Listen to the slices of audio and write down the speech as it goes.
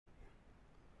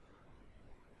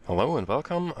Hello and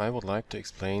welcome. I would like to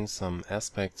explain some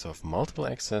aspects of multiple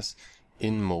access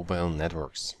in mobile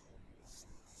networks.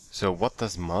 So what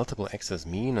does multiple access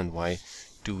mean and why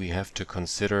do we have to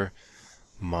consider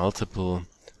multiple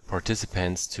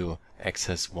participants to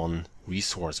access one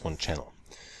resource, one channel?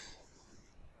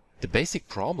 The basic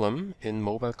problem in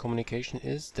mobile communication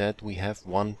is that we have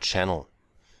one channel.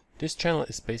 This channel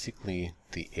is basically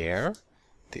the air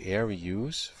we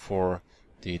use for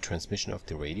the transmission of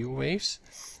the radio waves.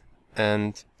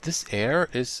 And this air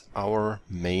is our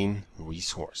main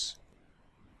resource.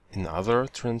 In other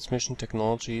transmission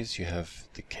technologies, you have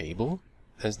the cable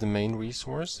as the main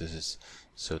resource. This is,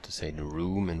 so to say, the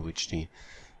room in which the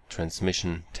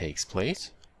transmission takes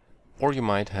place. Or you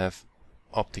might have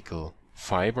optical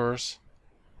fibers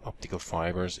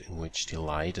in which the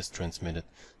light is transmitted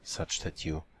such that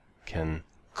you can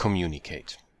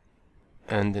communicate.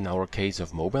 And in our case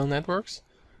of mobile networks,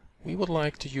 we would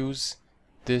like to use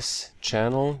this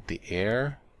channel, the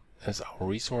air, as our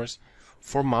resource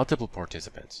for multiple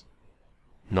participants.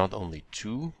 Not only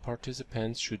two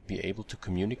participants should be able to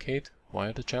communicate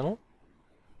via the channel.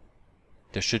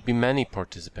 There should be many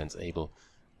participants able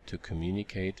to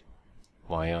communicate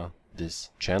via this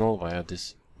channel, via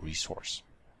this resource.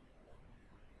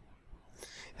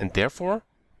 And therefore,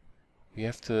 we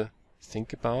have to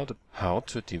think about how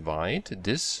to divide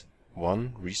this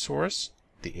one resource,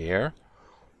 the air,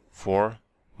 for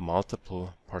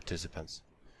multiple participants,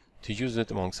 to use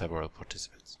it among several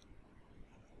participants.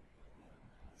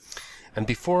 And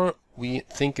before we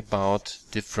think about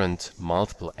different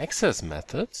multiple access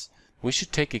methods, we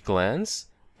should take a glance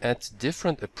at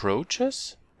different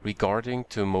approaches regarding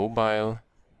to mobile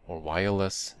or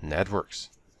wireless networks.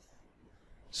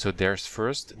 So there's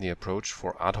first the approach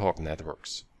for ad hoc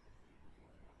networks.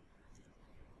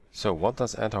 So what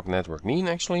does ad hoc network mean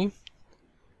actually?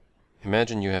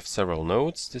 Imagine you have several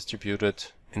nodes distributed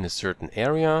in a certain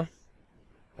area,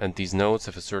 and these nodes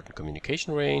have a certain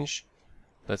communication range.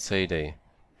 Let's say they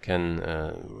can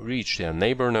reach their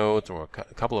neighbor node or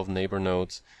a couple of neighbor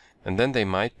nodes, and then they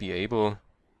might be able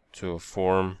to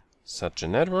form such a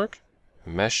network, a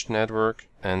meshed network,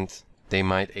 and they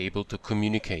might able to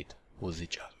communicate with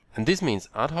each other. And this means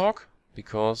ad hoc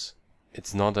because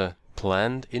it's not a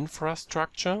planned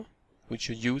infrastructure which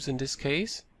you use in this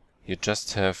case. You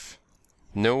just have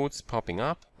nodes popping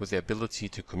up with the ability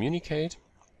to communicate,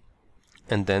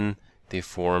 and then they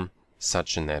form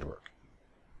such a network.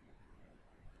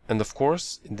 And of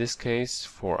course, in this case,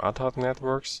 for ad hoc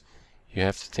networks, you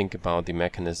have to think about the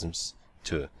mechanisms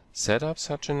to set up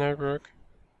such a network,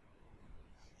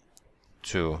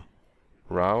 to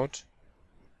route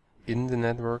in the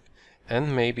network,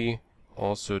 and maybe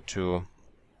also to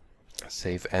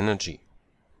save energy.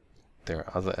 There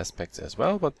are other aspects as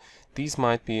well, but these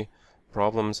might be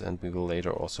problems, and we will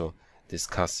later also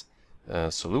discuss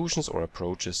solutions or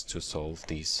approaches to solve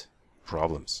these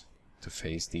problems, to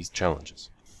face these challenges.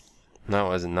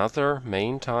 Now, as another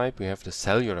main type, we have the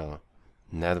cellular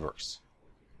networks.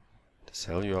 The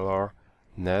cellular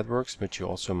networks, which you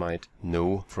also might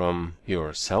know from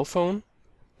your cell phone.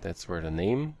 That's where the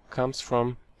name comes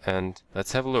from. And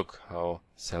let's have a look how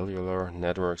cellular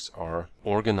networks are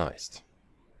organized.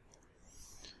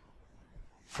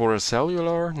 For a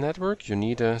cellular network, you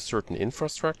need a certain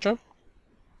infrastructure.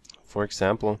 For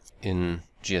example, in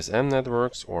GSM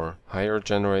networks or higher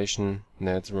generation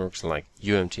networks like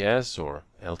UMTS or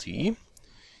LTE,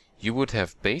 you would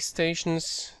have base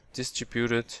stations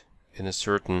distributed in a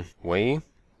certain way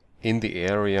in the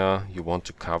area you want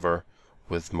to cover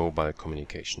with mobile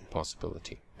communication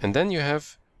possibility. And then you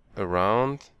have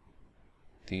around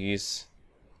these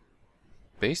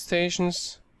base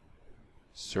stations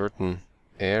certain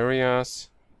areas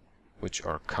which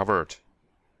are covered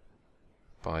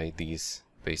by these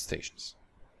base stations.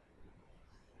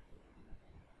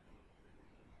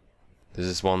 This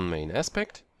is one main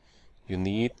aspect. You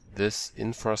need this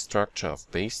infrastructure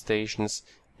of base stations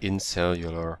in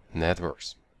cellular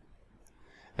networks.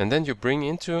 And then you bring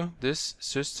into this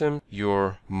system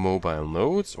your mobile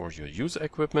nodes or your user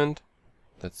equipment.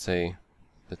 Let's say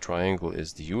the triangle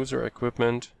is the user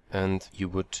equipment, and you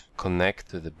would connect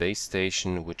to the base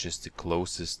station which is the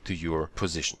closest to your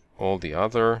position. All the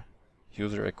other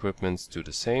user equipments do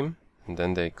the same, and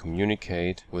then they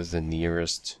communicate with the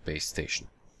nearest base station.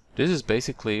 This is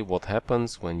basically what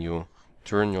happens when you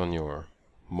turn on your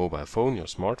mobile phone, your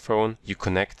smartphone. You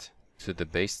connect to the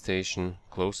base station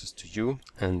closest to you,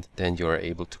 and then you are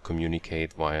able to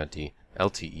communicate via the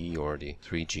LTE or the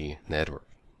 3G network.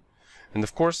 And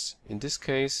of course, in this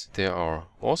case, there are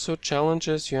also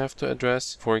challenges you have to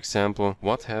address. For example,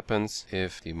 what happens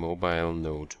if the mobile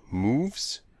node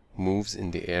moves moves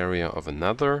in the area of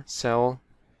another cell,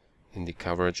 in the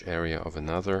coverage area of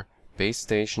another base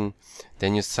station,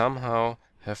 then you somehow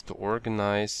have to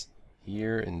organize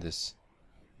here in this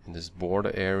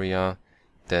border area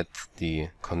that the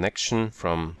connection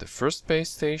from the first base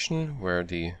station, where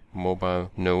the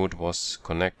mobile node was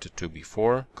connected to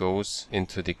before, goes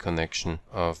into the connection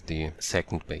of the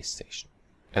second base station.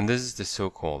 And this is the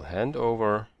so-called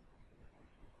handover.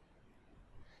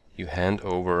 You hand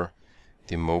over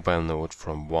the mobile node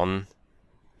from one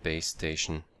base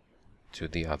station to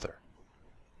the other.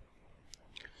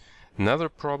 Another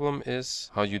problem is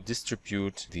how you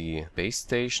distribute the base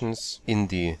stations in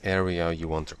the area you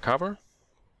want to cover.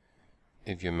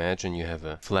 If you imagine you have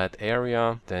a flat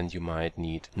area, then you might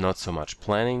need not so much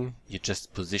planning. You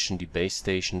just position the base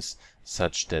stations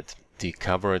such that the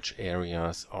coverage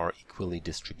areas are equally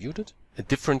distributed. A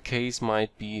different case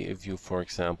might be if you, for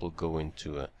example, go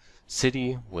into a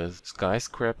city with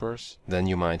skyscrapers. Then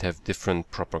you might have different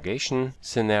propagation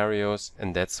scenarios,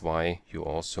 and that's why you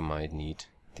also might need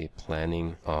the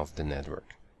planning of the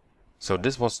network. So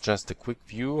this was just a quick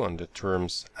view on the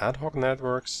terms ad hoc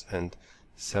networks and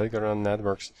cellular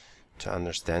networks to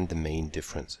understand the main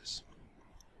differences.